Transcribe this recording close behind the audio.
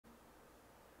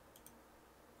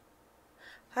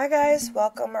Hi guys,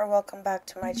 welcome back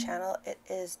to my channel. It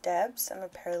is Debs. I'm a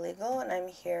paralegal and I'm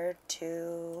here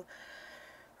to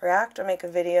react or make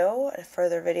a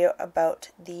further video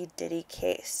about the Diddy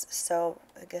case. So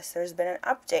I guess there's been an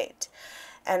update,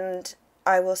 and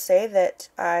I will say that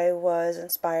I was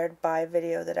inspired by a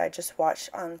video that I just watched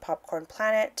on Popcorn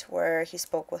Planet where he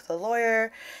spoke with a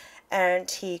lawyer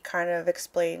and he kind of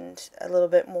explained a little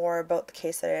bit more about the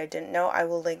case that I didn't know. I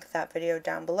will link that video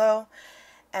down below,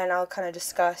 and I'll kind of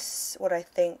discuss what I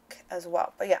think as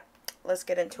well. But yeah, let's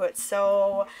get into it.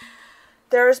 So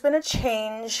there's been a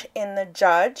change in the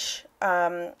judge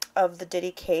of the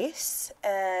Diddy case,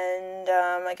 and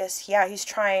I guess, yeah, he's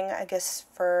trying, I guess,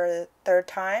 for the third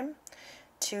time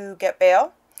to get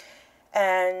bail.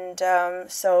 And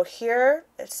so here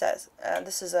it says,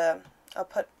 I'll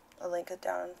put a link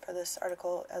down for this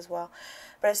article as well.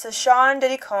 But it says, Sean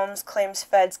Diddy Combs claims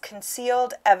feds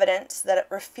concealed evidence that it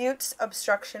refutes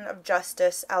obstruction of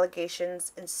justice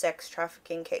allegations in sex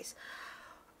trafficking case.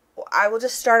 I will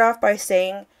just start off by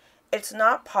saying it's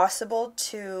not possible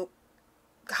to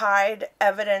hide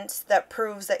evidence that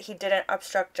proves that he didn't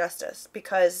obstruct justice,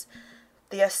 because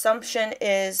the assumption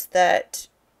is that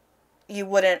you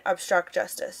wouldn't obstruct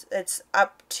justice. It's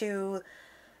up to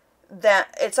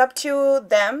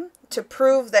them to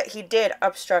prove that he did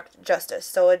obstruct justice.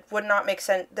 So it would not make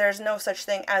sense. There's no such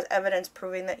thing as evidence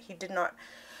proving that he did not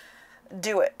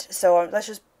do it. So let's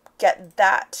just get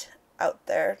that out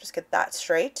there. Just get that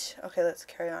straight. Okay, let's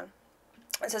carry on.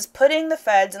 It says, putting the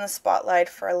feds in the spotlight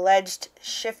for alleged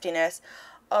shiftiness.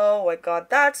 Oh my God,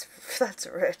 that's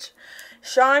rich.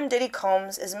 Sean Diddy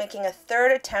Combs is making a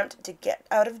third attempt to get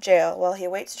out of jail while he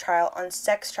awaits trial on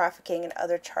sex trafficking and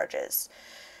other charges.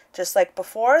 Just like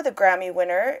before, the Grammy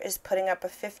winner is putting up a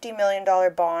 $50 million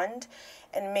bond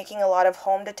and making a lot of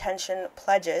home detention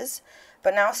pledges,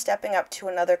 but now stepping up to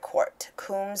another court.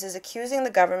 Combs is accusing the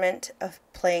government of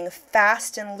playing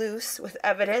fast and loose with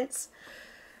evidence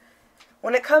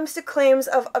when it comes to claims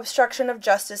of obstruction of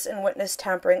justice and witness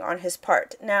tampering on his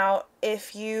part. Now,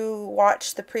 if you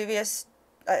watch the previous,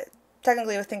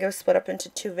 technically I think it was split up into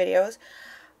two videos,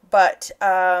 but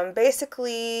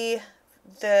basically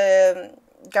the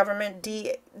government,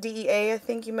 DEA, I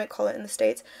think you might call it in the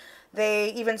States,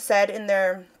 they even said in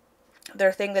their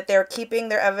thing that they're keeping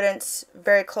their evidence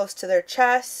very close to their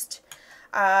chest,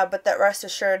 but that rest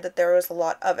assured that there was a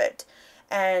lot of it.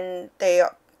 And they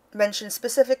mentioned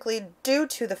specifically due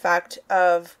to the fact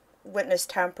of witness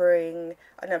tampering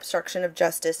and obstruction of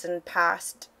justice and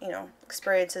past,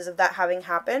 experiences of that having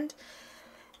happened.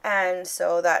 And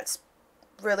so that's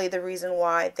really the reason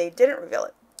why they didn't reveal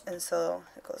it. And so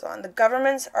it goes on. The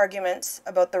government's arguments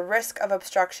about the risk of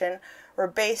obstruction were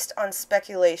based on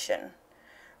speculation,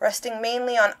 resting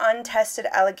mainly on untested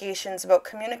allegations about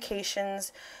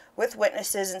communications with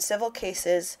witnesses in civil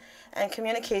cases and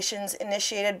communications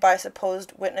initiated by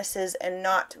supposed witnesses and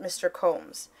not Mr.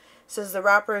 Combs. It says the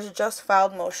rappers just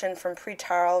filed motion from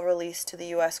pretrial release to the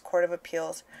U.S. Court of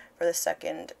Appeals for the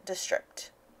 2nd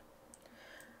District.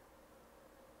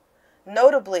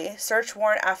 Notably, search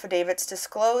warrant affidavits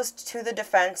disclosed to the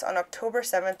defense on October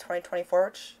 7, 2024,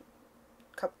 which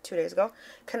 2 days ago,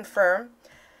 confirm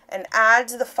and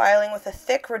adds the filing with a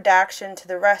thick redaction to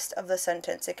the rest of the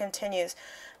sentence. It continues,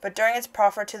 but during its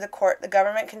proffer to the court, the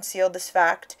government concealed this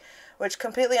fact, which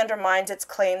completely undermines its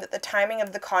claim that the timing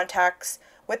of the contacts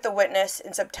with the witness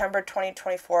in September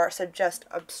 2024 suggest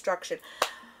obstruction.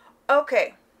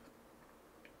 Okay,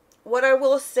 what I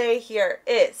will say here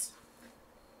is,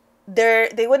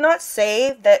 they would not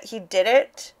say that he did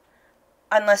it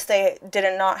unless they did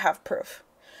not have proof,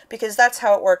 because that's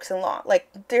how it works in law. Like,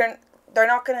 they're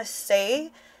not going to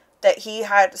say that he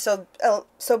had. So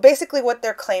basically what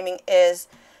they're claiming is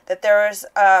that there was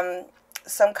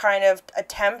some kind of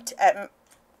attempt at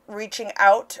reaching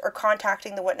out or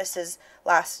contacting the witnesses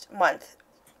last month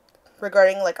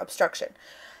regarding like obstruction.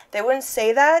 They wouldn't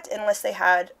say that unless they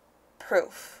had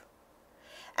proof.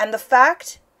 And the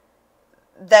fact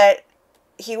that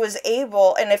he was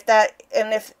able, and if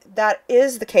that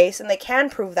is the case and they can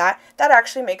prove that, that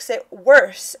actually makes it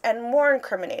worse and more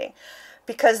incriminating,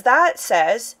 because that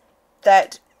says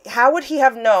that how would he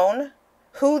have known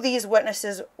who these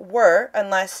witnesses were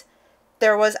unless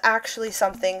there was actually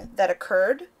something that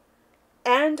occurred,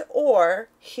 and or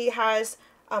he has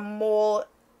a mole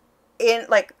in,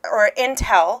 like, or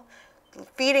intel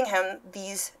feeding him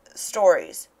these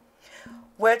stories,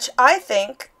 which I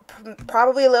think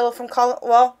probably a little from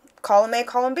column A,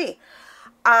 column B,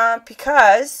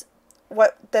 because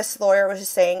what this lawyer was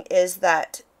saying is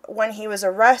that when he was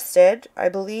arrested, I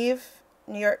believe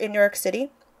in New York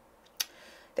City,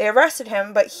 they arrested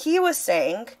him, but he was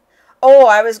saying, oh,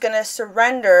 I was going to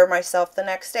surrender myself the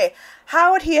next day.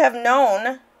 How would he have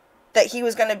known that he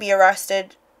was going to be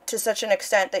arrested to such an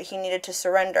extent that he needed to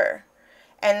surrender?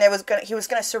 And he was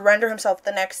going to surrender himself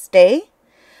the next day?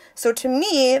 So to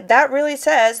me, that really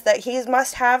says that he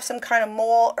must have some kind of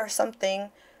mole or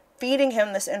something feeding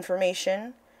him this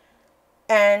information.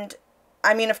 And,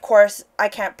 I mean, of course, I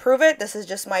can't prove it. This is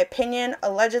just my opinion,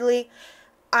 allegedly.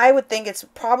 I would think it's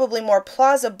probably more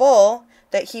plausible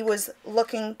that he was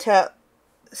looking to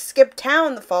skip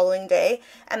town the following day,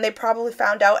 and they probably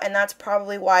found out, and that's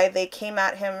probably why they came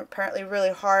at him apparently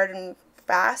really hard and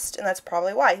fast, and that's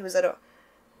probably why he was at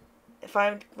if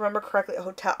I remember correctly, a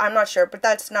hotel. I'm not sure, but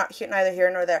that's neither here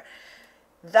nor there.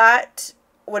 That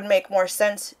would make more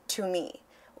sense to me,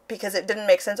 because it didn't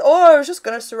make sense. Oh, I was just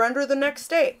going to surrender the next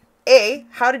day. A,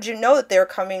 how did you know that they were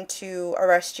coming to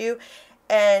arrest you?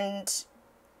 And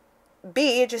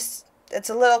B, it's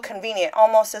a little convenient.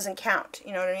 Almost doesn't count.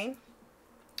 You know what I mean?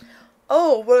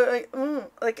 Oh, well,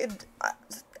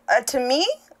 to me,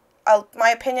 my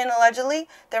opinion, allegedly,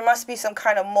 there must be some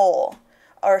kind of mole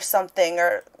or something,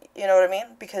 or, you know what I mean?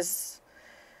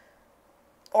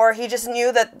 Or he just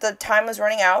knew that the time was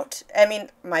running out. I mean,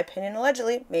 my opinion,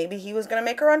 allegedly, maybe he was going to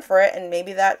make a run for it, and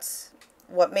maybe that's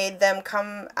what made them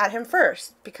come at him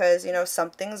first, because,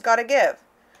 something's got to give.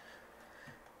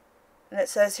 And it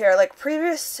says here, like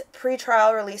previous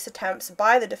pretrial release attempts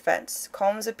by the defense,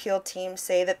 Combs' appeal team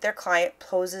say that their client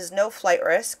poses no flight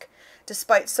risk,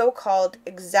 despite so-called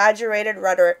exaggerated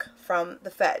rhetoric from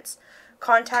the feds.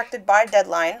 Contacted by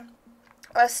Deadline,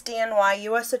 SDNY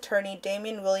U.S. Attorney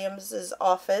Damian Williams'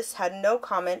 office had no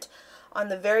comment on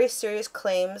the very serious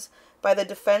claims by the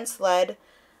defense-led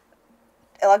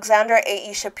Alexandra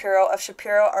A.E. Shapiro of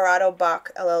Shapiro Arado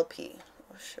Bach, LLP.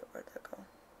 Oh, shit, where'd that go?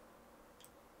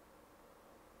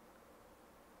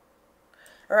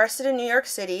 Arrested in New York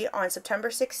City on September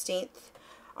 16th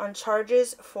on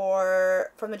charges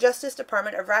from the Justice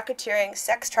Department of racketeering,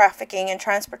 sex trafficking, and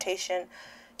transportation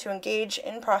to engage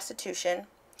in prostitution,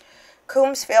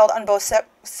 Combs failed on both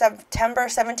September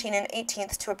 17 and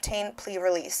 18th to obtain plea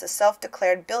release. The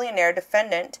self-declared billionaire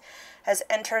defendant has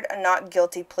entered a not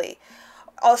guilty plea.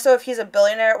 Also, if he's a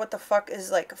billionaire, what the fuck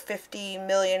is like 50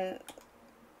 million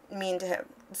mean to him?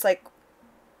 It's like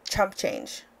chump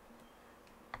change.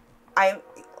 I'm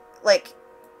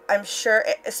sure,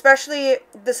 especially,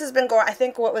 this has been going, I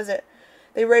think, what was it?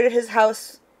 They raided his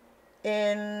house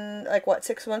in,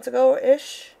 6 months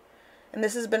ago-ish? And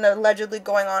this has been allegedly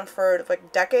going on for,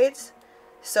 decades.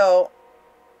 So,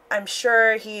 I'm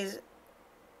sure he's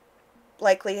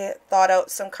likely thought out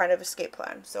some kind of escape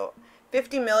plan. So,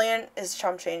 50 million is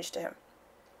chump change to him.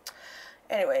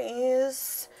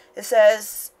 Anyways, it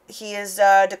says he is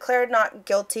declared not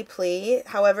guilty plea.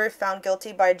 However, if found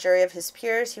guilty by a jury of his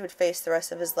peers, he would face the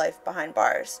rest of his life behind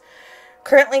bars.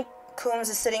 Currently, Combs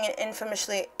is sitting in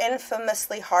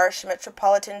infamously harsh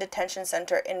Metropolitan Detention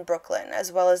Center in Brooklyn.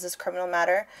 As well as this criminal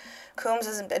matter, Combs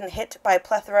has been hit by a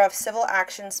plethora of civil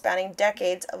actions spanning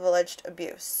decades of alleged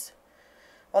abuse.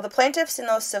 While the plaintiffs in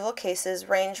those civil cases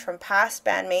range from past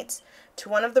bandmates to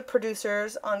one of the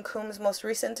producers on Combs' most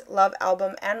recent Love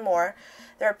album and more,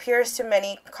 there appears to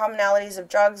many commonalities of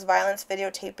drugs, violence,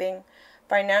 videotaping,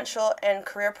 financial and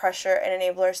career pressure, and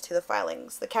enablers to the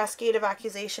filings. The cascade of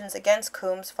accusations against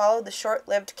Combs followed the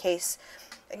short-lived case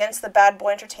against the Bad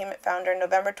Boy Entertainment founder in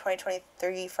November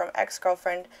 2023 from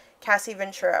ex-girlfriend Cassie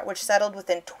Ventura, which settled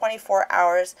within 24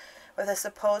 hours with a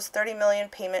supposed $30 million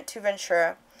payment to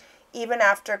Ventura, even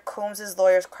after Combs'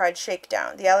 lawyers cried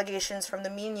shakedown. The allegations from the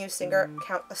Me and You singer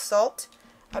count assault,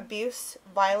 abuse,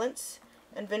 violence,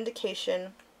 and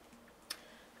vindictiveness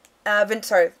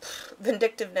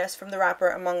from the rapper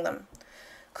among them.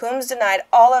 Combs denied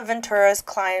all of Ventura's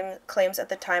claims at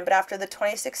the time, but after the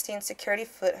 2016 security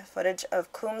footage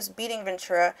of Combs beating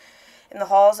Ventura in the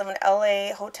halls of an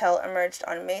LA hotel emerged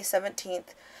on May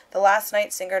 17th, the last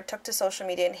night singer took to social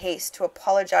media in haste to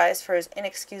apologize for his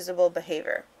inexcusable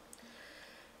behavior.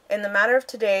 In the matter of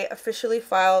today's officially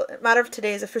filed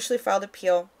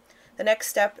appeal, the next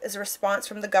step is a response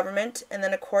from the government and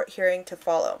then a court hearing to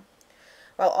follow.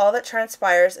 While all that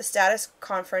transpires, a status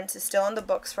conference is still on the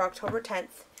books for October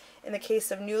 10th in the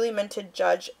case of newly minted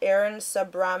Judge Aaron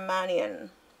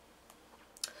Subramanian.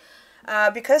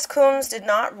 Because Combs did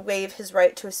not waive his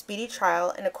right to a speedy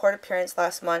trial in a court appearance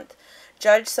last month,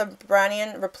 Judge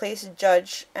Subramanian replaced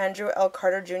Judge Andrew L.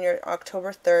 Carter Jr.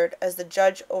 October 3rd as the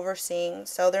judge overseeing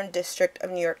Southern District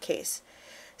of New York case.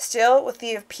 Still, with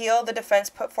the appeal the defense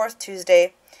put forth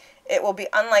Tuesday, it will be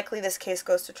unlikely this case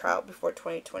goes to trial before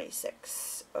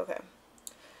 2026. Okay.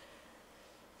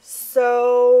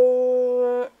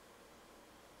 So,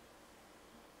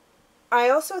 I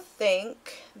also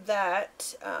think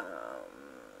that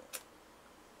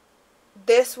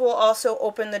this will also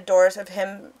open the doors of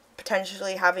him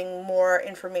potentially having more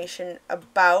information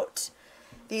about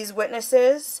these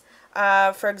witnesses.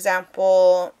 For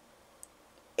example,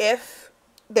 if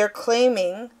they're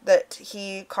claiming that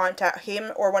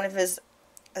him or one of his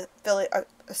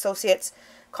associates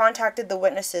contacted the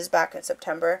witnesses back in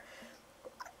September,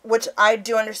 which I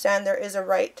do understand there is a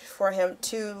right for him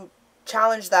to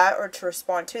challenge that or to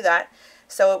respond to that.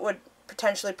 So it would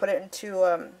potentially put it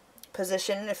into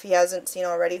position, if he hasn't seen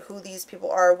already, who these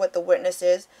people are, what the witness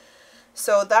is.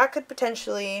 So that could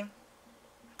potentially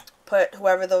put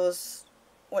whoever those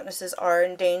witnesses are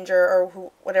in danger,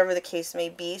 or whatever the case may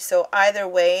be. So either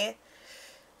way,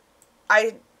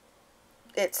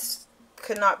 it's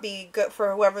could not be good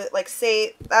for whoever, like,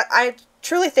 say that. I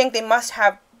truly think they must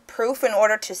have proof in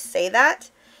order to say that,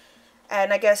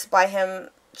 and I guess by him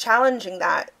challenging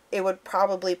that, it would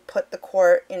probably put the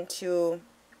court into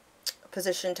a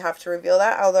position to have to reveal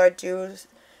that. Although I do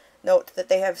note that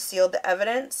they have sealed the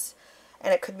evidence,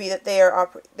 and it could be that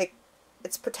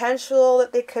it's potential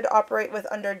that they could operate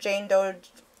with under Jane Doe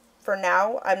for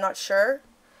now. I'm not sure,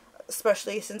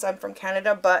 especially since I'm from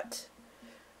Canada, but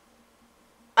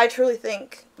I truly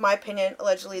think, my opinion,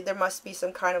 allegedly, there must be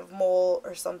some kind of mole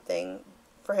or something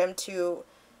for him to,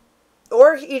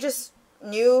 or he just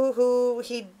knew who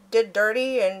he did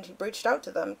dirty and he reached out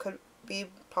to them. Could be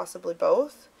possibly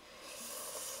both.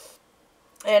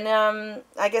 And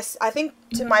I think,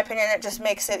 to my opinion, it just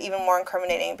makes it even more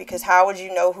incriminating, because how would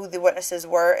you know who the witnesses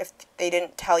were if they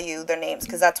didn't tell you their names?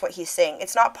 Because that's what he's saying.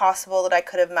 It's not possible that I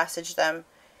could have messaged them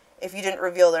if you didn't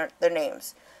reveal their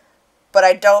names. But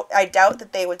I doubt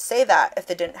that they would say that if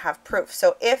they didn't have proof.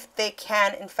 So if they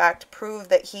can, in fact, prove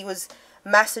that he was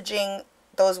messaging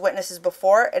those witnesses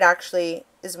before, it actually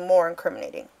is more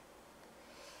incriminating.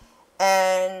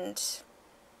 And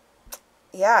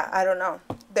yeah, I don't know.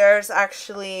 There's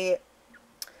actually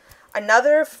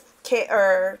another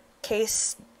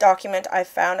case document I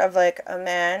found of, like, a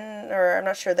man, or I'm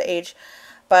not sure the age,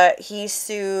 but he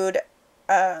sued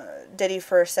Diddy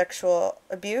for sexual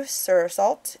abuse or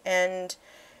assault, and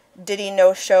Diddy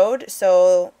no-showed,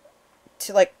 so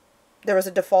there was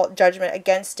a default judgment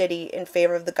against Diddy in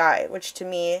favor of the guy, which to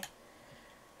me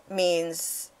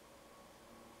means,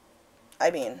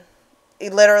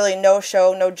 literally no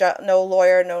show, no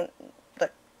lawyer,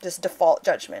 just default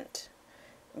judgment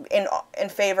in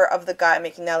favor of the guy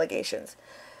making the allegations.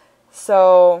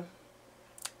 So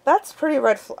that's pretty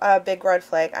big red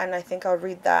flag, and I think I'll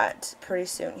read that pretty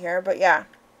soon here. But yeah,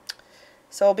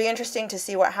 so it'll be interesting to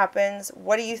see what happens.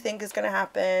 What do you think is going to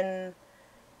happen?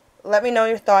 Let me know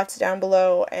your thoughts down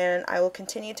below, and I will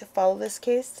continue to follow this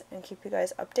case and keep you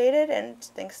guys updated. And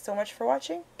thanks so much for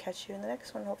watching. Catch you in the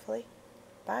next one, hopefully.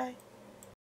 Bye.